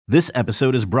This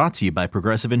episode is brought to you by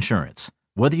Progressive Insurance.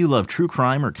 Whether you love true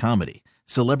crime or comedy,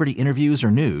 celebrity interviews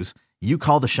or news, you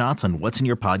call the shots on what's in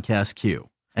your podcast queue.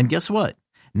 And guess what?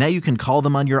 Now you can call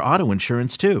them on your auto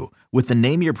insurance too with the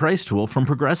Name Your Price tool from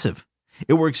Progressive.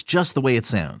 It works just the way it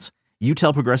sounds. You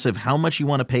tell Progressive how much you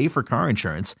want to pay for car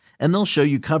insurance, and they'll show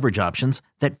you coverage options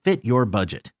that fit your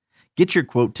budget. Get your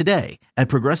quote today at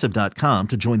Progressive.com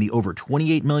to join the over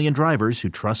 28 million drivers who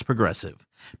trust Progressive.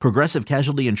 Progressive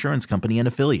Casualty Insurance Company and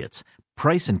Affiliates.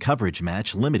 Price and coverage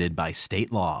match limited by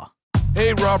state law.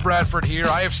 Hey, Rob Bradford here.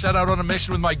 I have set out on a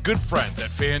mission with my good friends at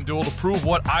FanDuel to prove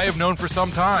what I have known for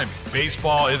some time.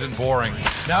 Baseball isn't boring.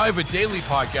 Now I have a daily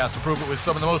podcast to prove it with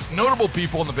some of the most notable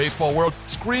people in the baseball world,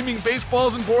 screaming baseball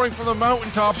isn't boring from the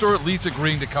mountaintops, or at least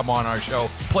agreeing to come on our show.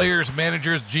 Players,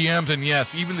 managers, GMs, and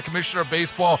yes, even the commissioner of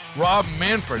baseball, Rob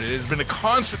Manfred. It has been a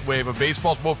constant wave of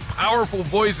baseball's most powerful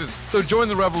voices. So join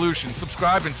the revolution.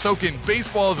 Subscribe and soak in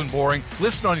Baseball Isn't Boring.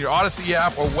 Listen on your Odyssey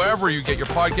app or wherever you get your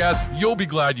podcasts. You'll be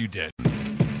glad you did.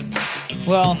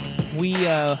 Well, we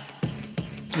know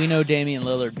Damian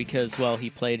Lillard because, well, he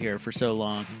played here for so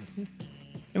long.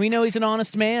 And we know he's an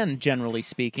honest man, generally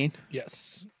speaking.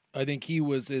 Yes. I think he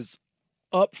was as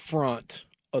upfront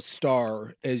a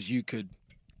star as you could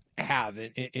have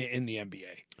in the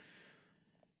NBA.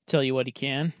 Tell you what he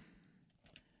can.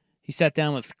 He sat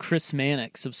down with Chris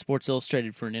Mannix of Sports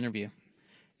Illustrated for an interview.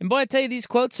 And boy, I tell you, these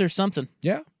quotes are something.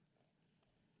 Yeah.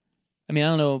 I mean, I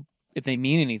don't know if they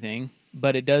mean anything,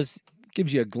 but it does...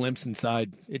 Gives you a glimpse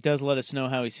inside. It does let us know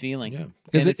how he's feeling. Yeah.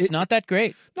 And it's not that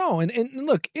great. No, and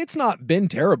look, it's not been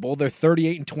terrible. They're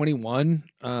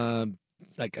 38-21,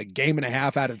 like a game and a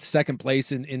half out of the second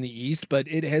place in the East, but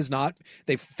it has not.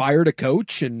 They fired a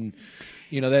coach, and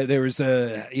there was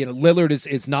Lillard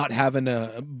is not having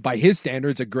by his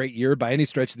standards a great year by any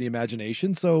stretch of the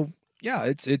imagination. So yeah,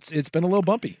 it's been a little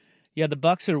bumpy. Yeah, the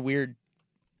Bucks are weird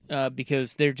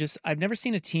because they're just. I've never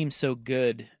seen a team so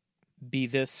good be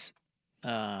this.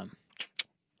 I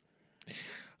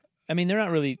mean, they're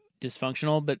not really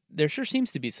dysfunctional, but there sure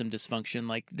seems to be some dysfunction.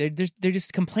 Like they're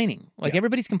just complaining. Like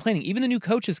everybody's complaining. Even the new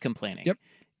coach is complaining. Yep.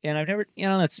 And I've never,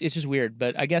 it's just weird.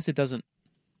 But I guess it doesn't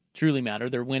truly matter.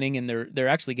 They're winning, and they're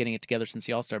actually getting it together since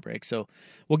the All-Star break. So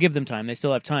we'll give them time. They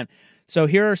still have time. So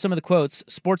here are some of the quotes.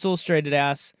 Sports Illustrated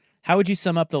asks, "How would you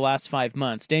sum up the last 5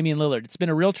 months?" Damian Lillard, "It's been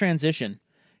a real transition.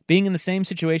 Being in the same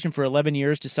situation for 11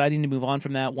 years, deciding to move on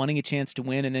from that, wanting a chance to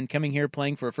win, and then coming here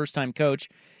playing for a first-time coach,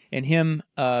 and him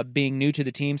being new to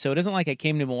the team. So it isn't like I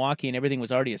came to Milwaukee and everything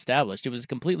was already established. It was a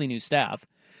completely new staff.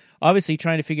 Obviously,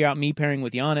 trying to figure out me pairing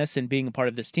with Giannis and being a part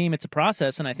of this team, it's a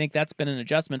process, and I think that's been an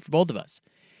adjustment for both of us.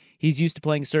 He's used to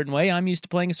playing a certain way. I'm used to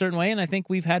playing a certain way, and I think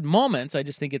we've had moments. I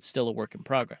just think it's still a work in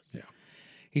progress." Yeah.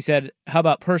 He said, "How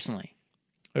about personally?"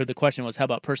 Or the question was, how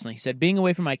about personally? He said, "Being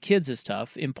away from my kids is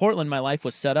tough. In Portland, my life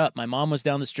was set up. My mom was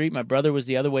down the street. My brother was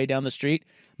the other way down the street.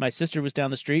 My sister was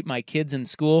down the street. My kids in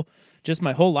school. Just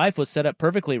my whole life was set up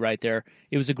perfectly right there.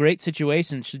 It was a great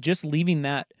situation. So just leaving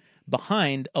that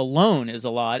behind alone is a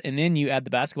lot. And then you add the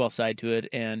basketball side to it,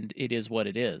 and it is what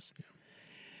it is."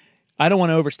 I don't want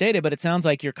to overstate it, but it sounds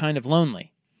like you're kind of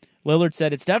lonely. Lillard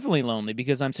said, "It's definitely lonely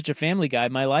because I'm such a family guy.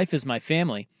 My life is my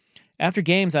family. After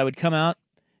games, I would come out,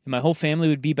 and my whole family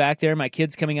would be back there, my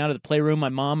kids coming out of the playroom, my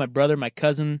mom, my brother, my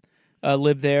cousin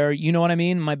live there. You know what I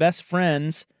mean? My best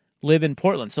friends live in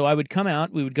Portland. So I would come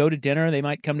out, we would go to dinner, they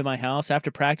might come to my house.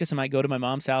 After practice, I might go to my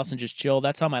mom's house and just chill.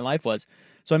 That's how my life was.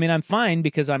 So, I mean, I'm fine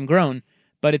because I'm grown,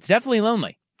 but it's definitely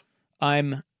lonely.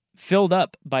 I'm filled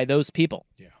up by those people."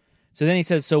 Yeah. So then he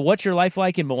says, "So what's your life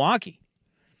like in Milwaukee?"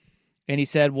 And he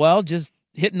said, "Well, just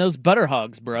hitting those butter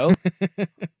hogs, bro."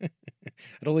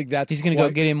 I don't think that's. He's going to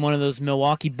go get him one of those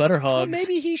Milwaukee butter hogs. Well,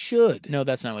 maybe he should. No,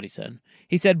 that's not what he said.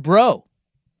 He said, "Bro,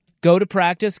 go to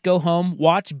practice, go home,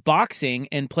 watch boxing,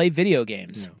 and play video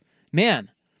games." No.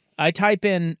 Man, I type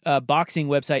in a boxing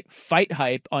website, Fight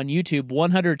Hype, on YouTube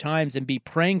 100 times and be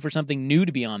praying for something new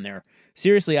to be on there.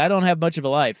 Seriously, I don't have much of a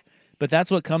life, but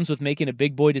that's what comes with making a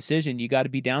big boy decision. You got to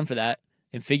be down for that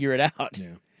and figure it out.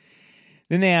 Yeah.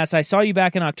 Then they asked, "I saw you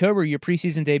back in October, your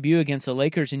preseason debut against the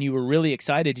Lakers, and you were really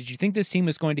excited. Did you think this team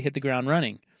was going to hit the ground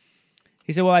running?"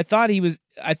 He said, "Well, I thought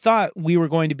we were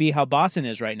going to be how Boston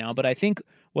is right now, but I think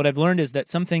what I've learned is that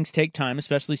some things take time,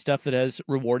 especially stuff that has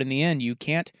reward in the end. You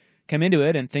can't come into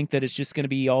it and think that it's just going to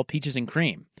be all peaches and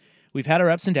cream. We've had our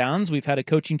ups and downs. We've had a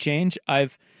coaching change. I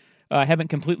haven't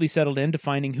completely settled into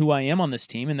finding who I am on this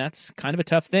team, and that's kind of a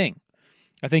tough thing.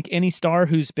 I think any star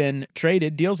who's been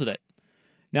traded deals with it.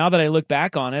 Now that I look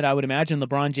back on it, I would imagine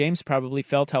LeBron James probably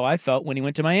felt how I felt when he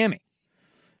went to Miami.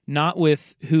 Not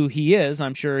with who he is.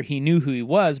 I'm sure he knew who he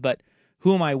was, but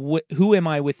who am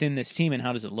I within this team, and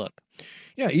how does it look?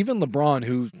 Yeah, even LeBron,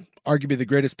 who's arguably the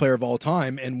greatest player of all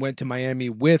time, and went to Miami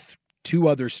with two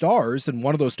other stars, and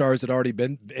one of those stars had already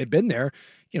been there.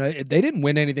 They didn't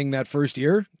win anything that first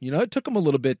year. It took them a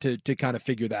little bit to kind of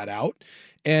figure that out.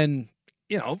 And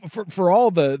for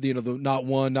all the not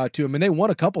one, not two. I mean, they won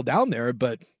a couple down there,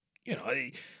 but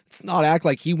it's not act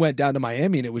like he went down to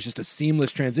Miami and it was just a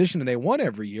seamless transition and they won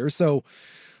every year. So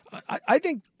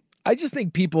I just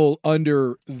think people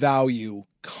undervalue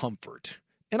comfort,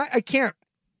 and I can't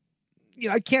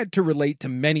to relate to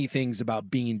many things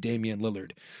about being Damian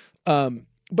Lillard.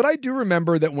 But I do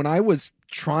remember that when I was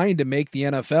trying to make the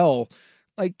NFL,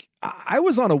 like I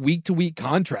was on a week-to-week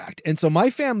contract. And so my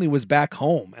family was back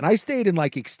home and I stayed in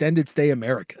like extended stay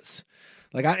Americas.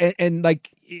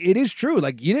 It is true.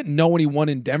 Like you didn't know anyone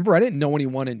in Denver. I didn't know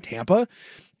anyone in Tampa.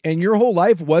 And your whole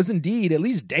life was indeed, at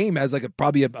least Dame has like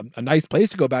probably a nice place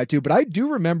to go back to. But I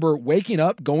do remember waking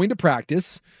up, going to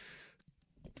practice,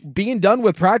 being done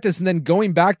with practice, and then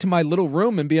going back to my little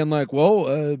room and being like,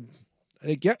 well,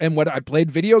 yeah. And what I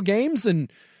played video games,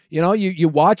 and, you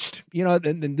watched,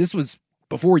 and this was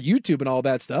before YouTube and all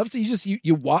that stuff. So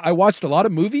I watched a lot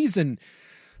of movies, and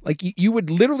like you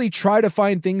would literally try to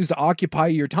find things to occupy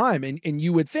your time. And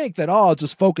you would think that, I'll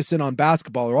just focus in on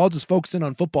basketball, or I'll just focus in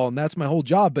on football, and that's my whole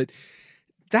job. But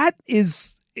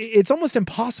it's almost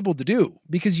impossible to do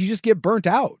because you just get burnt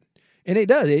out. And it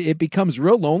does. It becomes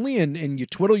real lonely, and you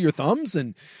twiddle your thumbs.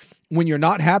 And when you're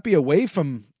not happy away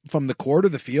from the court or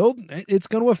the field, it's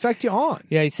going to affect you on.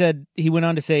 Yeah, he went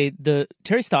on to say the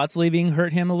Terry Stotts leaving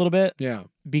hurt him a little bit. Yeah.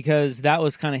 Because that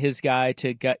was kind of his guy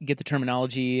to get the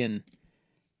terminology, and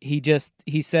he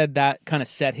said that kind of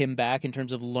set him back in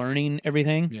terms of learning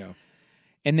everything. Yeah.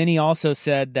 And then he also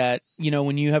said that,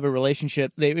 when you have a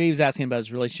relationship, he was asking about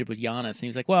his relationship with Giannis, and he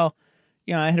was like, well,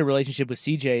 I had a relationship with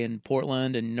CJ in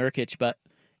Portland and Nurkic, but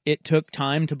it took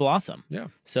time to blossom. Yeah.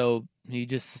 So he's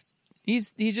just,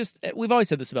 we've always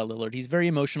said this about Lillard. He's very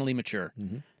emotionally mature.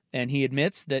 Mm-hmm. And he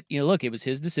admits that, look, it was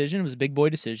his decision. It was a big boy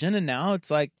decision. And now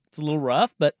it's like, it's a little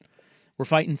rough, but we're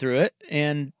fighting through it.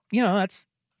 And, that's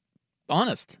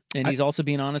honest. And he's also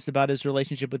being honest about his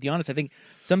relationship with Giannis. I think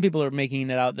some people are making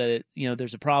it out that,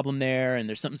 there's a problem there and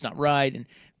there's something's not right. And,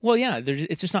 well, yeah,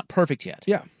 it's just not perfect yet.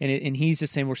 Yeah. And he's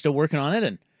just saying we're still working on it.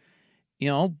 And,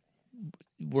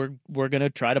 we're going to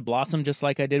try to blossom just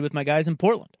like I did with my guys in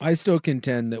Portland. I still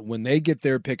contend that when they get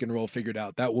their pick and roll figured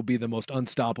out, that will be the most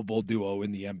unstoppable duo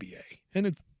in the NBA.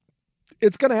 And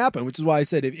it's going to happen, which is why I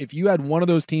said if you had one of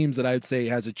those teams that I would say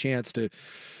has a chance to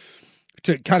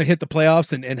kind of hit the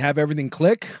playoffs and have everything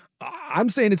click, I'm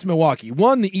saying it's Milwaukee.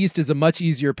 One, the East is a much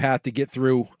easier path to get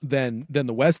through than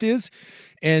the West is.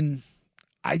 And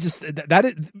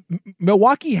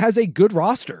Milwaukee has a good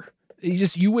roster.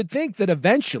 You would think that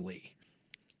eventually,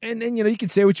 and you can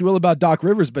say what you will about Doc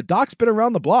Rivers, but Doc's been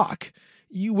around the block.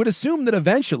 You would assume that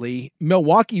eventually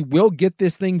Milwaukee will get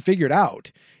this thing figured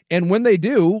out. And when they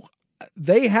do,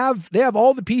 they have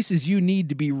all the pieces you need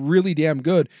to be really damn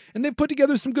good. And they've put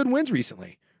together some good wins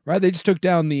recently, right? They just took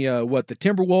down the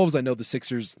Timberwolves. I know the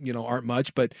Sixers, aren't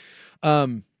much, but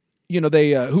they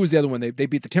who was the other one? They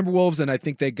beat the Timberwolves, and I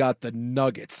think they got the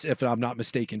Nuggets, if I'm not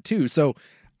mistaken, too. So,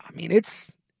 I mean,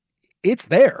 it's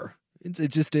there. It's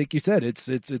just like you said.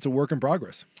 It's a work in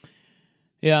progress.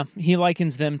 Yeah, he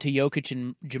likens them to Jokic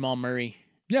and Jamal Murray.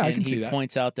 Yeah, I can see that. He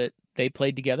points out that they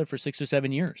played together for 6 or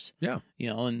 7 years. Yeah,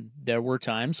 and there were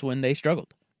times when they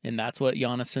struggled, and that's what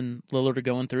Giannis and Lillard are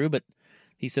going through. But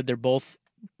he said they're both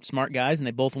smart guys, and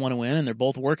they both want to win, and they're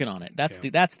both working on it. That's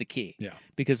the key. Yeah,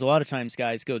 because a lot of times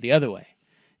guys go the other way,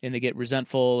 and they get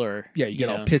resentful or you get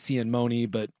all pissy and moany.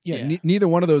 But neither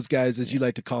one of those guys, as you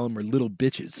like to call them, are little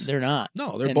bitches. They're not.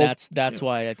 No, they're both. That's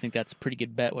why I think that's a pretty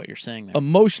good bet what you're saying there.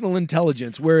 Emotional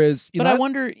intelligence, whereas I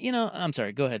wonder. I'm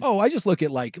sorry. Go ahead. Oh, I just look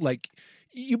at like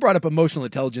you brought up emotional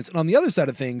intelligence, and on the other side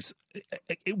of things,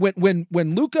 when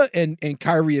Luka and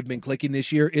Kyrie have been clicking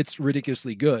this year, it's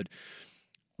ridiculously good.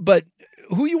 But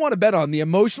who you want to bet on, the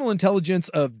emotional intelligence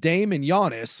of Dame and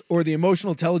Giannis or the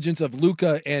emotional intelligence of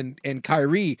Luka and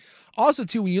Kyrie? Also,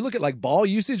 too, when you look at like ball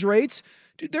usage rates,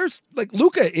 dude, there's like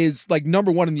Luka is like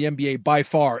number one in the NBA by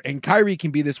far, and Kyrie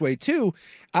can be this way too.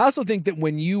 I also think that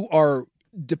when you are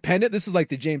dependent, this is like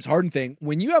the James Harden thing,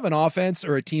 when you have an offense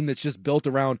or a team that's just built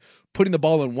around putting the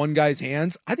ball in one guy's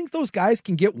hands, I think those guys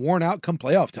can get worn out come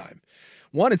playoff time.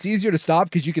 One, it's easier to stop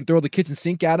because you can throw the kitchen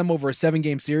sink at them over a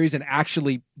 7-game series and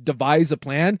actually devise a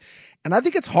plan. And I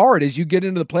think it's hard as you get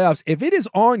into the playoffs. If it is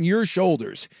on your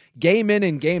shoulders, game in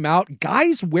and game out,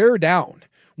 guys wear down.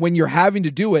 when you're having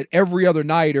to do it every other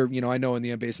night, or, I know in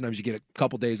the NBA sometimes you get a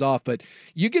couple days off, but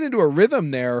you get into a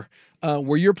rhythm there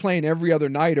where you're playing every other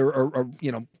night or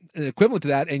an equivalent to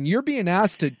that, and you're being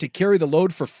asked to carry the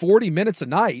load for 40 minutes a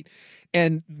night,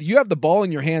 and you have the ball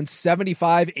in your hands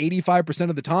 75, 85%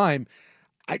 of the time.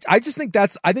 I just think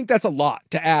that's a lot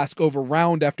to ask over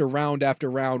round after round after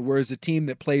round, whereas a team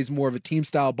that plays more of a team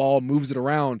style ball, moves it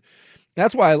around.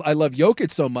 That's why I love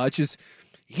Jokic so much, is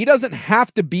he doesn't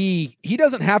have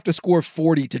to score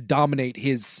 40 to dominate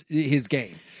his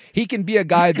game. He can be a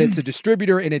guy that's a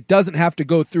distributor, and it doesn't have to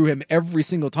go through him every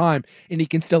single time, and he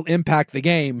can still impact the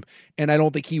game. And I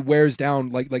don't think he wears down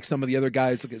like some of the other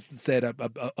guys, like I said,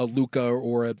 a Luka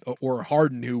or a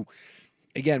Harden, who,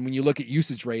 again, when you look at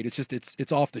usage rate,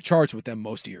 it's off the charts with them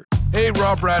most years. Hey,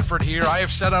 Rob Bradford here. I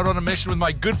have set out on a mission with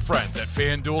my good friends at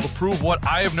FanDuel to prove what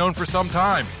I have known for some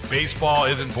time. Baseball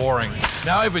isn't boring.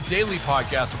 Now I have a daily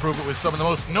podcast to prove it with some of the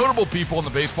most notable people in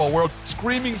the baseball world,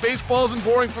 screaming baseball isn't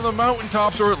boring from the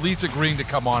mountaintops, or at least agreeing to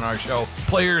come on our show.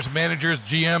 Players, managers,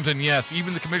 GMs, and yes,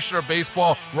 even the commissioner of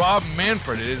baseball, Rob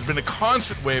Manfred. It has been a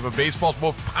constant wave of baseball's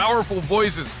most powerful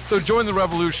voices. So join the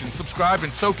revolution. Subscribe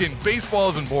and soak in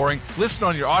Baseball Isn't Boring. Listen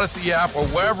on your Odyssey app or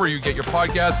wherever you get your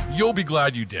podcasts. You'll be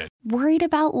glad you did. Worried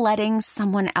about letting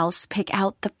someone else pick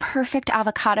out the perfect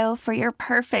avocado for your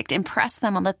perfect impress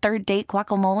them on the third date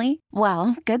guacamole?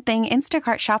 Well, good thing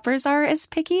Instacart shoppers are as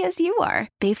picky as you are.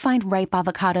 They find ripe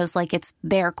avocados like it's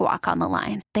their guac on the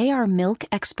line. They are milk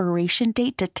expiration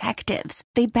date detectives.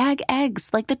 They bag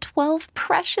eggs like the 12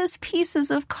 precious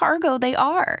pieces of cargo they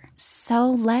are. So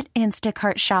let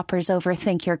Instacart shoppers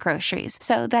overthink your groceries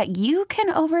so that you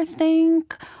can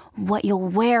overthink what you'll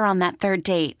wear on that third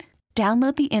date.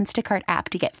 Download the Instacart app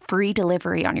to get free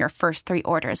delivery on your first 3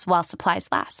 orders while supplies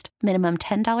last. Minimum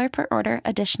 $10 per order.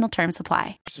 Additional terms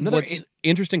apply. Another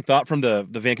interesting thought from the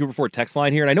Vancouver Ford text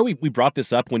line here, and I know we brought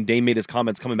this up when Dame made his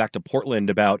comments coming back to Portland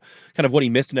about kind of what he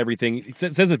missed and everything. It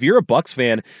says if you're a Bucks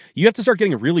fan, you have to start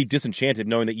getting really disenchanted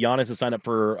knowing that Giannis has signed up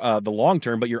for the long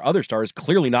term, but your other star is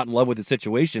clearly not in love with the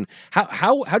situation.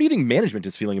 How do you think management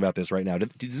is feeling about this right now? Does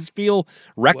this feel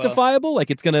rectifiable?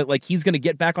 Well, he's gonna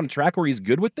get back on track where he's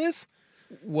good with this?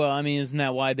 Well, I mean, isn't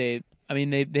that why they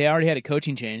already had a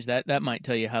coaching change? That might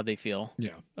tell you how they feel.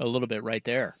 Yeah, a little bit right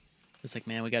there. It's like,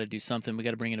 man, we got to do something. We got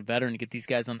to bring in a veteran to get these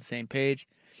guys on the same page.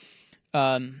 So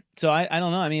I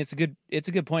don't know. I mean, it's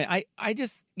a good point. I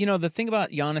just, the thing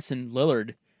about Giannis and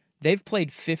Lillard, they've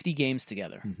played 50 games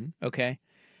together. Mm-hmm. Okay,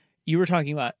 you were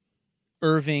talking about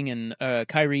Irving and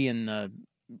Kyrie and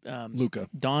Luka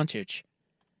Doncic.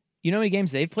 You know how many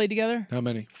games they've played together? How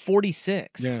many?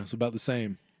 46. Yeah, it's about the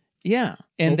same. Yeah,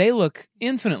 and they look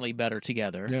infinitely better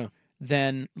together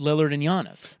than Lillard and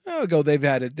Giannis.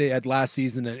 They had last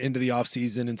season and into the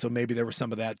offseason, and so maybe there was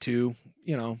some of that too.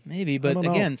 Maybe, but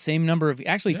again, same number of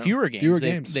fewer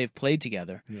games they've played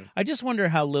together. Yeah. I just wonder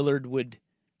how Lillard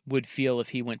would feel if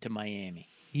he went to Miami.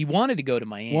 He wanted to go to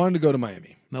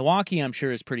Miami. Milwaukee, I'm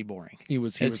sure, is pretty boring.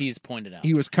 He's pointed out.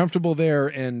 He was comfortable there,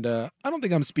 and I don't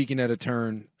think I'm speaking out of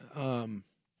turn.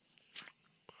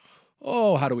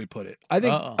 How do we put it?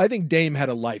 I think Dame had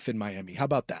a life in Miami. How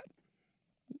about that?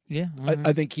 Yeah,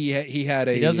 I think he had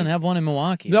a. He doesn't have one in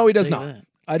Milwaukee. No, he does not.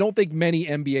 I don't think many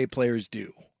NBA players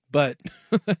do, but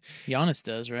Giannis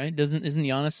does, right? Isn't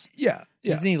Giannis? Yeah.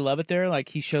 Doesn't he love it there? Like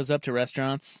he shows up to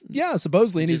restaurants. Yeah,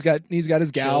 supposedly, and he's got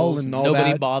his gal and all that.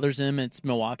 Nobody bothers him. It's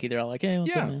Milwaukee. They're all like, hey,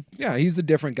 what's up, man? Yeah, he's a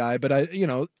different guy. But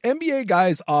NBA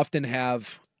guys often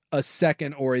have a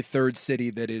second or a third city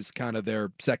that is kind of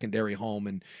their secondary home,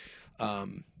 and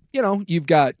you've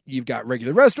got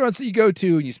regular restaurants that you go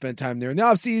to, and you spend time there in the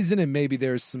off season, and maybe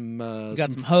there's some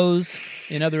some hoes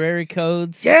in other area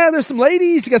codes. Yeah, there's some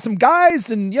ladies. You got some guys,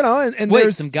 and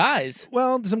there's some guys.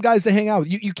 Well, some guys to hang out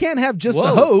with. You can't have just the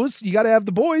hoes. You got to have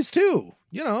the boys too.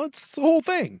 It's the whole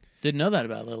thing. Didn't know that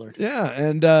about Lillard. Yeah,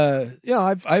 and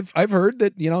I've heard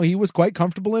that he was quite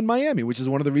comfortable in Miami, which is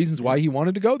one of the reasons why he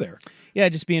wanted to go there. Yeah,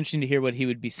 it'd just be interesting to hear what he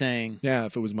would be saying. Yeah,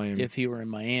 if it was Miami, if he were in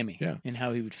Miami, and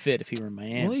how he would fit if he were in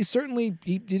Miami. Well,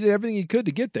 he did everything he could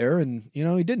to get there, and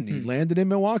he didn't. He landed in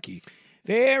Milwaukee.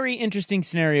 Very interesting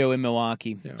scenario in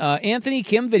Milwaukee. Yeah. Anthony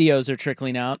Kim videos are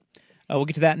trickling out. We'll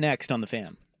get to that next on The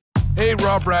Fan. Hey,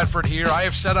 Rob Bradford here. I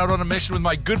have set out on a mission with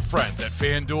my good friends at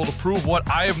FanDuel to prove what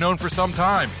I have known for some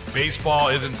time. Baseball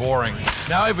isn't boring.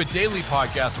 Now I have a daily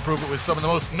podcast to prove it with some of the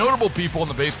most notable people in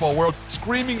the baseball world,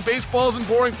 screaming baseball isn't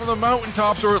boring from the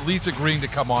mountaintops, or at least agreeing to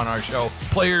come on our show.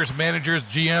 Players, managers,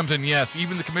 GMs, and yes,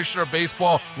 even the commissioner of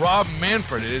baseball, Rob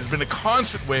Manfred. It has been a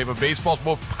constant wave of baseball's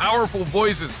most powerful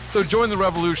voices. So join the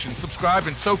revolution. Subscribe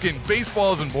and soak in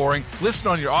Baseball Isn't Boring. Listen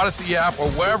on your Odyssey app or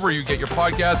wherever you get your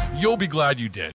podcasts. You'll be glad you did.